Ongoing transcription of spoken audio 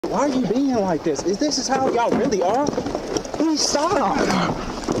Why are you being like this? This is how y'all really are? Please stop.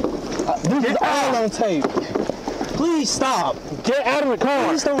 This is all on tape. Please stop. Get out of the car.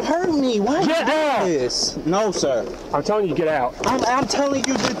 Please don't hurt me. Why get out. This? No, sir. I'm telling you, get out. I'm telling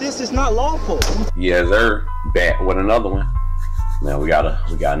you that this is not lawful. Yes, sir. Back with another one. Man, we got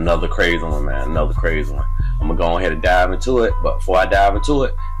another crazy one, man. Another crazy one. I'm gonna go ahead and dive into it. But before I dive into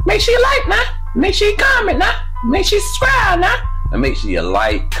it, make sure you like now. Make sure you comment now. Make sure you subscribe now. And make sure you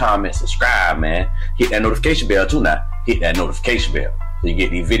like, comment, subscribe, man. Hit that notification bell too now. Hit that notification bell so you get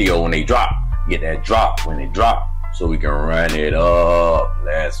these videos when they drop. Get that drop when they drop so we can run it up.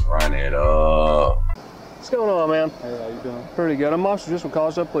 Let's run it up. What's going on, man? Hey, how you doing? Pretty good. I'm Marshall just from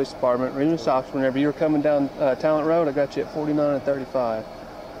Collegeville Police Department. Reading the stops. Whenever you were coming down Talent Road, I got you at 49 and 35.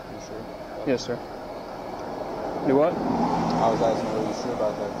 You sure? Yes, sir. Do what? I was asking, were you sure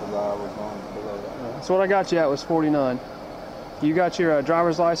about that? Because I was going below that. So what I got you at was 49. You got your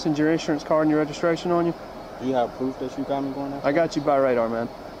driver's license, your insurance card, and your registration on you? Do you have proof that you got me going after? I got you by radar, man.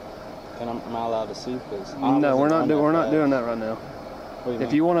 And am I allowed to see? Because no, we're not doing that right now.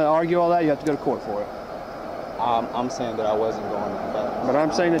 If you want to argue all that, you have to go to court for it. I'm saying that I wasn't going that fast. But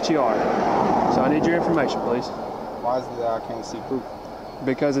I'm saying that you are. So I need your information, please. Why is it that I can't see proof?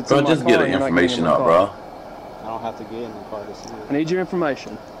 Because it's Bro, in my just car get the and you're not getting information in my up, car. bro. I don't have to get in the car to see it. I need your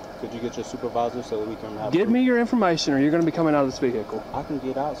information. Could you get your supervisor so that we can have Give proof? me your information or you're going to be coming out of this vehicle. I can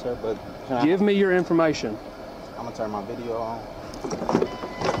get out, sir, but Give me your information. I'm going to turn my video on.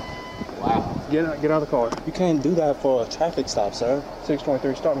 Wow. Get out of the car. You can't do that for a traffic stop, sir.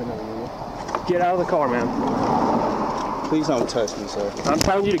 623, start me number. Get out of the car, man. Please don't touch me, sir. I'm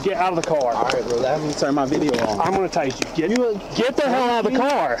telling you to get out of the car. All right, bro, let me turn my video on. I'm going to tase you. Get the hell out of the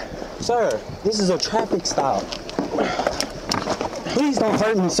car. Sir, this is a traffic stop. Please don't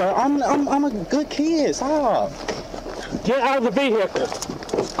hurt me, sir. I'm a good kid. Stop. Get out of the vehicle.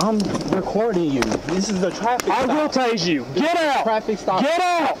 I'm recording you. This is a traffic stop. I will tase you. Get out. Traffic stop. Get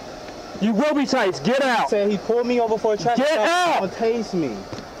out. You will be tased. Get out. Said he pulled me over for a traffic Get stop. out. Tase me.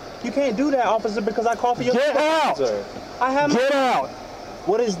 You can't do that, officer, because I called for your Get out. Sir. I have. Get out.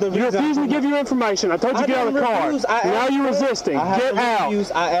 What is the reason? You refuse to give your information. I told you to get out of the car. Now you're resisting. Get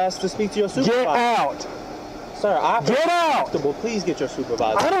out. I asked to speak to your supervisor. Get out. Sir, Get out. Please get your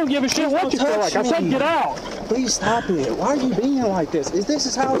supervisor. I don't give a shit what you feel like. I said get out. Please stop it. Why are you being like this? This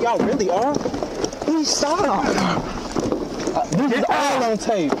is how y'all really are? Please stop. This is all on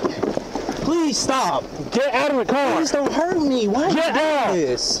tape. Please stop. Get out of the car. Please don't hurt me. Why are you Get out. doing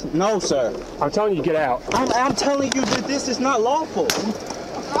this? No, sir. I'm telling you, get out. I'm telling you that this is not lawful.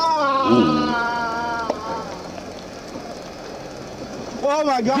 Oh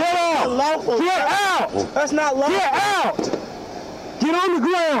my God. Get out. That's not lawful. Get out. That's not lawful. Get out. Get on the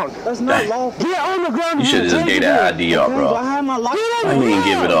ground. That's not lawful. Get on the ground. You should have just gave that ID up, bro. I have my life. I mean,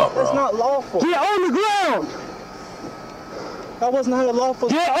 give it up, That's bro. not lawful. Get on the ground. That was not a lawful.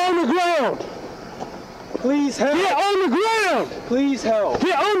 Get on the ground. Please help. Get on the ground. Please help.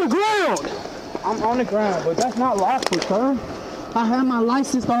 Get on the ground. I'm on the ground, but that's not lawful, sir. I have my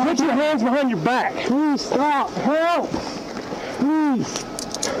license on. Put your hands behind your back. Please stop. Help. Please.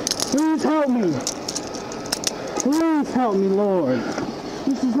 Please help me. Please help me, Lord.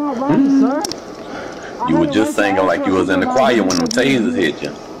 This is not right, sir. You were just singing like you was in the choir when the tasers hit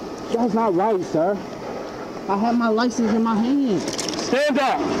you. That's not right, sir. I have my license in my hand. Stand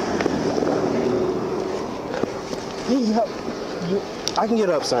up. Please help. I can get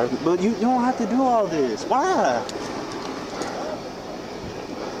up, sir, but you don't have to do all this. Why?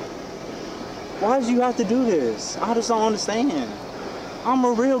 Why do you have to do this? I just don't understand. I'm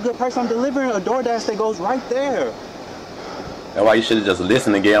a real good person. I'm delivering a DoorDash that goes right there. That's why you should have just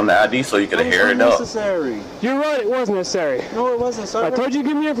listened and gave him the ID so you could have heard it up. Unnecessary. You're right. It was necessary. No, it wasn't, sir. I told you to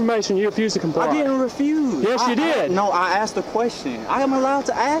give me information. You refused to comply. I didn't refuse. Yes, you did. No, I asked a question. I am allowed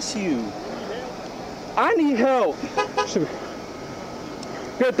to ask you. I need help.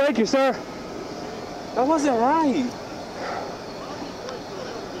 Good. Thank you, sir. That wasn't right.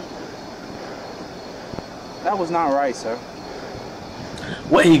 That was not right, sir.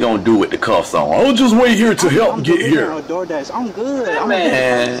 What he gonna do with the cuffs on? I'll just wait here to help I'm get here. delivering a DoorDash. I'm good. I'm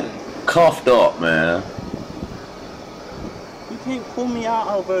Man, cuffed up, man. You can't pull me out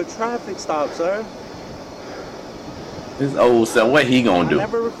of a traffic stop, sir. This old son, what he gonna I do?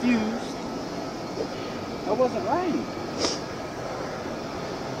 never refused. That wasn't right.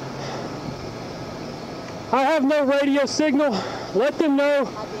 I have no radio signal. Let them know.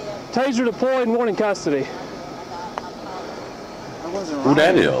 Taser deployed and one in custody. That wasn't right. Who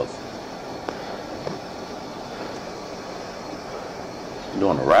that is? You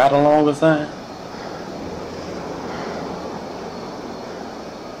doing a ride along or something?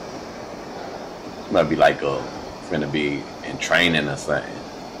 Might be like finna be in training or something.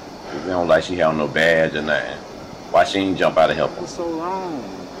 It don't like she have no badge or nothing. Why she ain't jump out to help him? That's so wrong.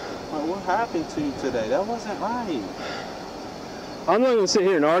 Like, what happened to you today? That wasn't right. I'm not going to sit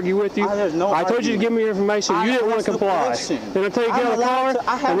here and argue with you. There's no I told you to give me your information. You didn't want to comply. Then I tell you to get out of the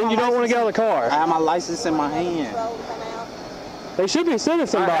car, and then you don't want to get out of the car. I have my license in my hand. They should be sending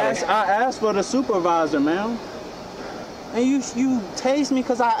somebody. I asked for the supervisor, ma'am. And you tased me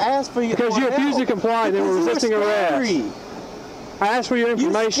because I asked for you. Because you refused to comply, they were resisting arrest. I asked for your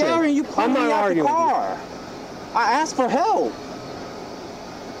information. I'm not arguing with you. I asked for help.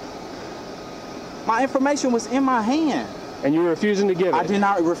 My information was in my hand. And you were refusing to give it. I did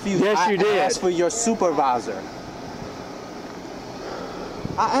not refuse. Yes, you did. I asked for your supervisor.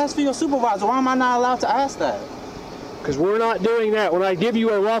 I asked for your supervisor. Why am I not allowed to ask that? Because we're not doing that. When I give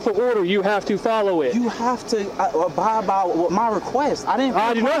you a lawful order, you have to follow it. You have to abide by my request. I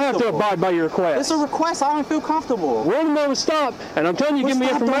do not have to abide by your request. It's a request. I don't feel comfortable. We're in the middle of stop, and I'm telling you, give me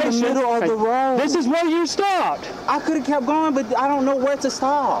information. In the middle of the road. This is where you stopped. I could have kept going, but I don't know where to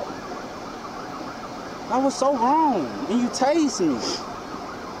stop. That was so wrong, and you tased me.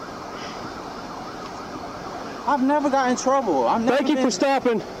 I've never got in trouble. Thank you for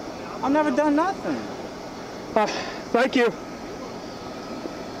stopping. I've never done nothing. Thank you.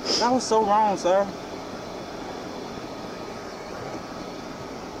 That was so wrong, sir.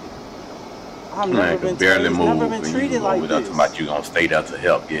 I've never been barely tased, move never been treated like this. Talking about you gonna stay there to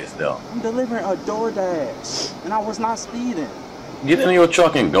help get stuff. I'm delivering a DoorDash, and I was not speeding. Get in your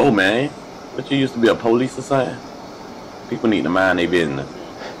truck and go, man. But you used to be a police or something? People need to mind their business.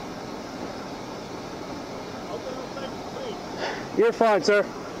 You're fine, sir.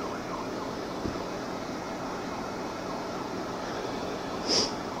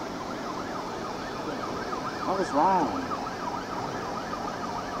 I was wrong.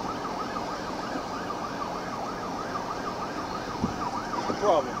 No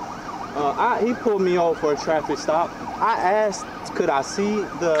problem. He pulled me over for a traffic stop. I asked, could I see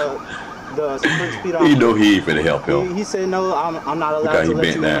the sprint speed officer? You know he ain't finna help him. He said, no, I'm not allowed to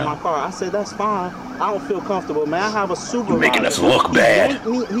let you in my car. I said, that's fine. I don't feel comfortable, man. I have a supervisor. You're making us look bad.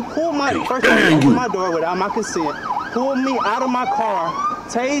 He pulled my, first of all, he opened my door without my consent, pulled me out of my car,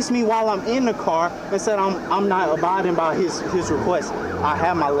 tased me while I'm in the car, and said I'm not abiding by his request. I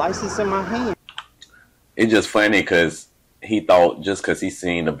have my license in my hand. It's just funny because he thought just because he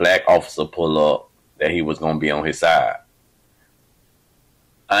seen the black officer pull up that he was going to be on his side.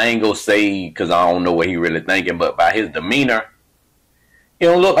 I ain't going to say because I don't know what he really thinking, but by his demeanor, he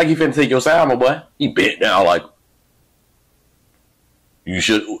don't look like he finna take your side, my boy. He bent down like, you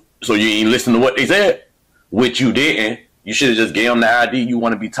should, so you ain't listen to what they said? Which you didn't. You should have just gave him the ID. You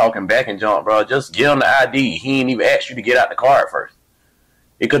want to be talking back and jump, bro. Just give him the ID. He ain't even asked you to get out the car at first.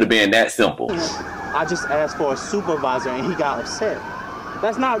 It could have been that simple. I just asked for a supervisor and he got upset.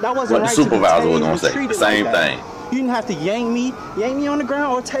 That wasn't what right. The supervisor was gonna say the same thing. You didn't have to yank me on the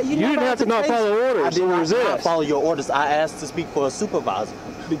ground or tell you. You didn't have to not follow orders. I did not follow your orders. I asked to speak for a supervisor.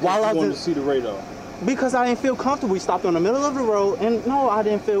 Because I wanted to see the radar. Because I didn't feel comfortable. We stopped in the middle of the road, and no, I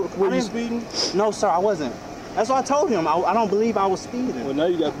didn't feel. Were you speeding? No, sir, I wasn't. That's what I told him. I don't believe I was speeding. Well, now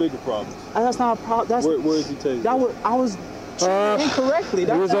you got bigger problems. That's not a problem. Where is he taking? I was incorrectly.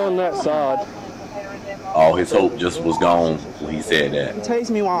 He was on that side. All his hope just was gone when he said that. He tased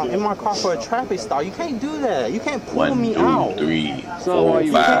me while I'm in my car for a traffic stop. You can't do that. You can't pull me 1, out. 2, 3, So 4,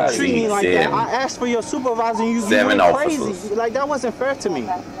 5, treat me 6, like 7. that. I asked for your supervisor and you 7 went officers. crazy. Like, that wasn't fair to me.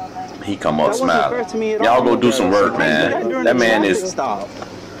 He come up That wasn't fair to smiling. me at Y'all all. go do some work, man. That man is, Stop.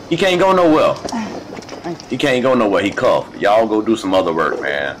 he can't go nowhere. He can't go nowhere. He cuffed. Y'all go do some other work,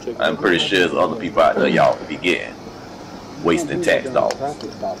 man. I'm pretty sure there's other people out there y'all be getting. Wasting tax dollars.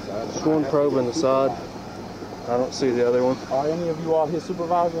 Just one probe in the side. I don't see the other one. Are any of you all his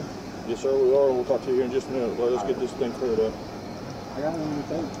supervisor? Yes, sir, we are. We'll talk to you here in just a minute. Let's get this thing cleared up.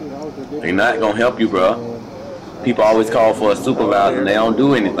 They're not gonna help you, bro. People always call for a supervisor and they don't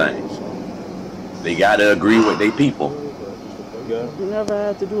do anything. They gotta agree with their people. You never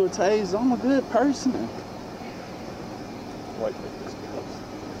had to do a tase. I'm a good person.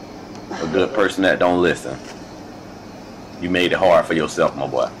 A good person that don't listen. You made it hard for yourself, my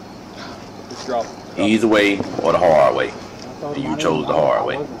boy. Just drop it. Easy way or the hard way. And you chose the hard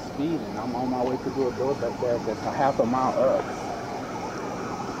way. I wasn't speeding. I'm on my way to do a door back there that's a half a mile up.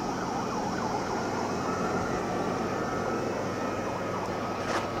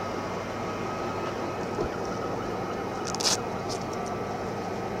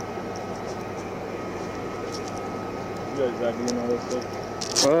 You guys exactly in all this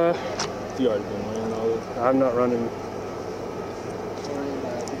stuff? You already been running all this? I'm not running.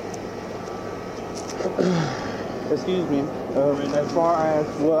 Excuse me. As far as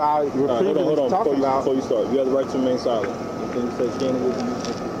what I hold on. talking about. Before you start, you have the right to remain silent. Anything you say can and will be used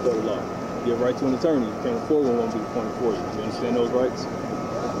for the law. You have the right to an attorney. You can't afford one won't be appointed for you. You understand those rights?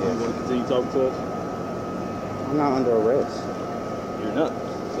 Yeah. You want to continue talking to us? I'm not under arrest. You're not.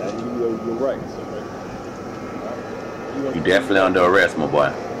 Exactly. You're right. So, right. You definitely under arrest, my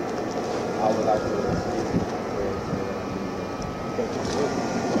boy. I would like to.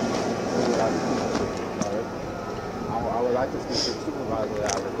 I would like to speak to the supervisor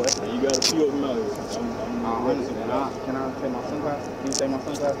that I requested. You got a few of them out here. Can I take my sunglasses? Can you take my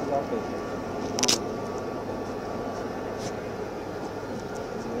sunglasses off?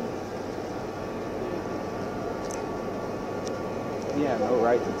 You have no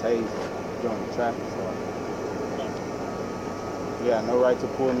right to tase during the traffic stop. You have no right to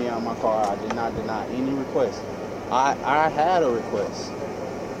pull me out of my car. I did not deny any request. I had a request.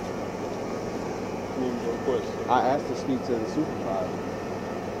 I asked to speak to the supervisor.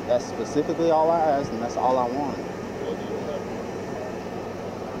 That's specifically all I asked, and that's all I wanted.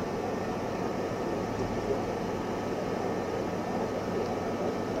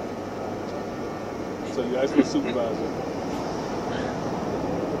 So you asked for a supervisor.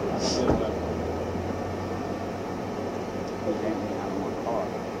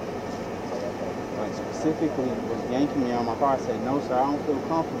 Specifically was yanking me out of my car. I said, no, sir, I don't feel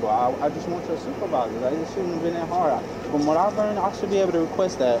comfortable. I just want your supervisor. Like, it shouldn't have been that hard. From what I've learned, I should be able to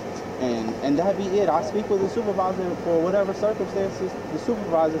request that, and that be it. I speak with the supervisor for whatever circumstances the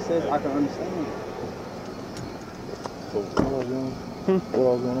supervisor says I can understand. What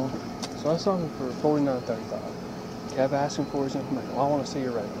was going on? So I saw him for $49.35. Kept asking for his information. Well, I want to see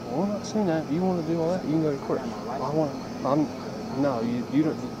your record. Well, I'm not seeing that. If you want to do all that, you can go to court. No, you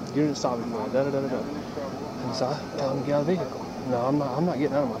didn't stop me for that. And so I told him to get out of the vehicle. No, I'm not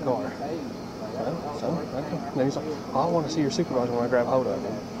getting out of my car. Well, so okay. Then he's like, I want to see your supervisor when I grab hold of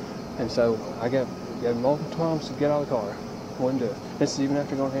him. And so I gave him multiple times to get out of the car. Wouldn't do it. This is even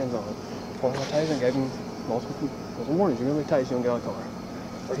after going hands-on. Well, I tased him, gave him multiple warnings. You're going to be tased, you don't get out of the car.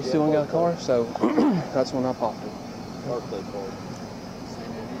 He still don't get out of the car, so that's when I popped him. Birthday party.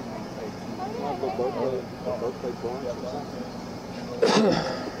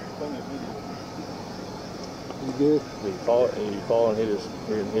 You good? Did he fall and hit his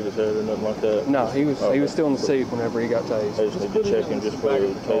head or nothing like that? No, he was still in the seat whenever he got tased. They just need to check him just for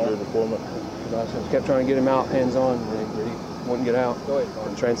taser deployment. I kept trying to get him out hands-on, and he wouldn't get out.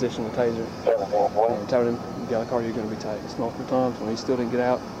 And transitioned to taser. And told him, get out of the car, you're going to be tased. Multiple times. When he still didn't get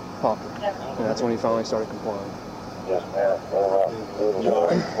out, popped him. And that's when he finally started complying. Yes, ma'am.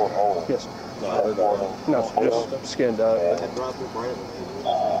 Yes, sir. No, just skinned up.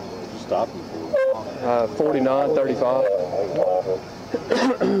 Stop him. 49.35.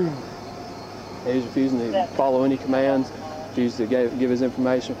 He was refusing to follow any commands, refused to give his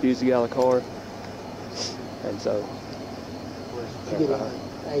information, refused to get out of the car. And so.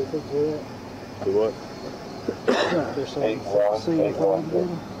 Do what?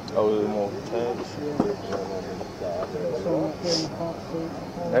 Oh, more tags?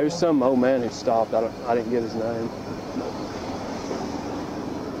 There was some old man who stopped. I didn't get his name.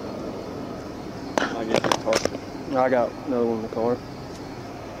 I got another one in the car.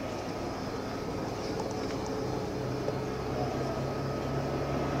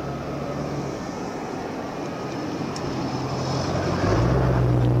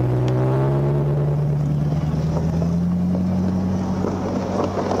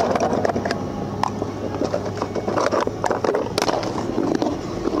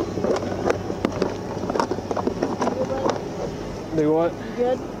 Do what? You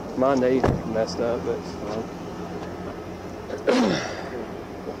good? My knee messed up, but it's fine.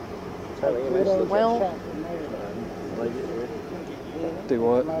 Well, Do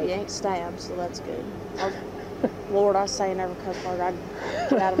what? you ain't stabbed, so that's good. Lord, I say never cuss word. I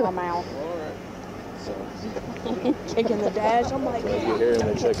get out of my mouth. Kicking the dash. I'm like, Get here and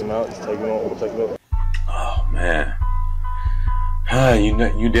they check him out. Just take him out. We'll take him out. Oh man,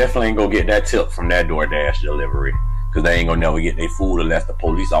 you definitely ain't gonna get that tip from that DoorDash delivery, cause they ain't gonna never get their food unless the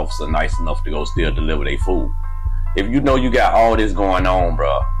police officer nice enough to go still deliver their food. If you know you got all this going on,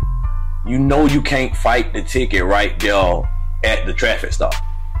 bro, you know you can't fight the ticket right there at the traffic stop.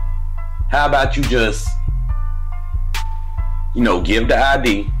 How about you just, give the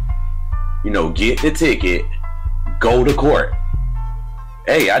ID, get the ticket, go to court.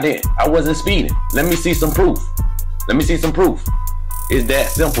 Hey, I wasn't speeding. Let me see some proof. It's that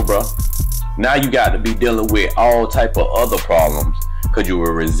simple, bro. Now you got to be dealing with all type of other problems because you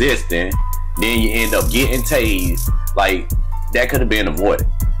were resisting. Then you end up getting tased. Like, that could have been avoided.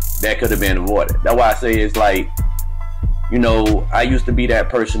 that could have been avoided. That's why I say it's like, you know, I used to be that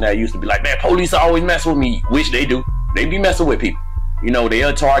person that used to be like, man, police always mess with me, which they do. They be messing with people. You know,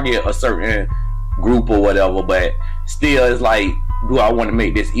 they'll target a certain group or whatever, but still it's like, do I want to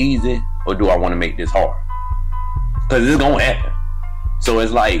make this easy or do I want to make this hard? Because it's going to happen. So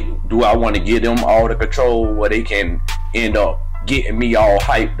it's like, do I want to give them all the control where they can end up getting me all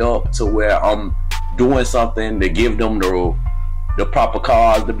hyped up to where I'm doing something to give them the proper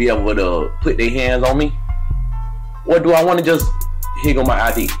cause to be able to put their hands on me? Or do I want to just, here go my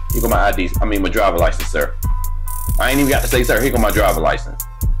ID. Here go my ID. I mean, my driver license, sir. I ain't even got to say, sir, here go my driver license.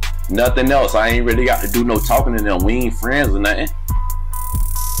 Nothing else. I ain't really got to do no talking to them. We ain't friends or nothing.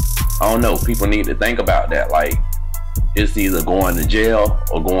 I don't know. People need to think about that. Like, it's either going to jail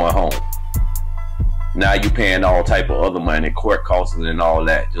or going home. Now you paying all type of other money, court costs and all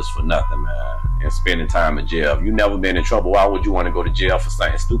that just for nothing, man. And spending time in jail. If you never been in trouble, why would you want to go to jail for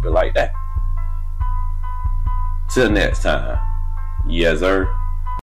something stupid like that? Till next time. Yes, sir.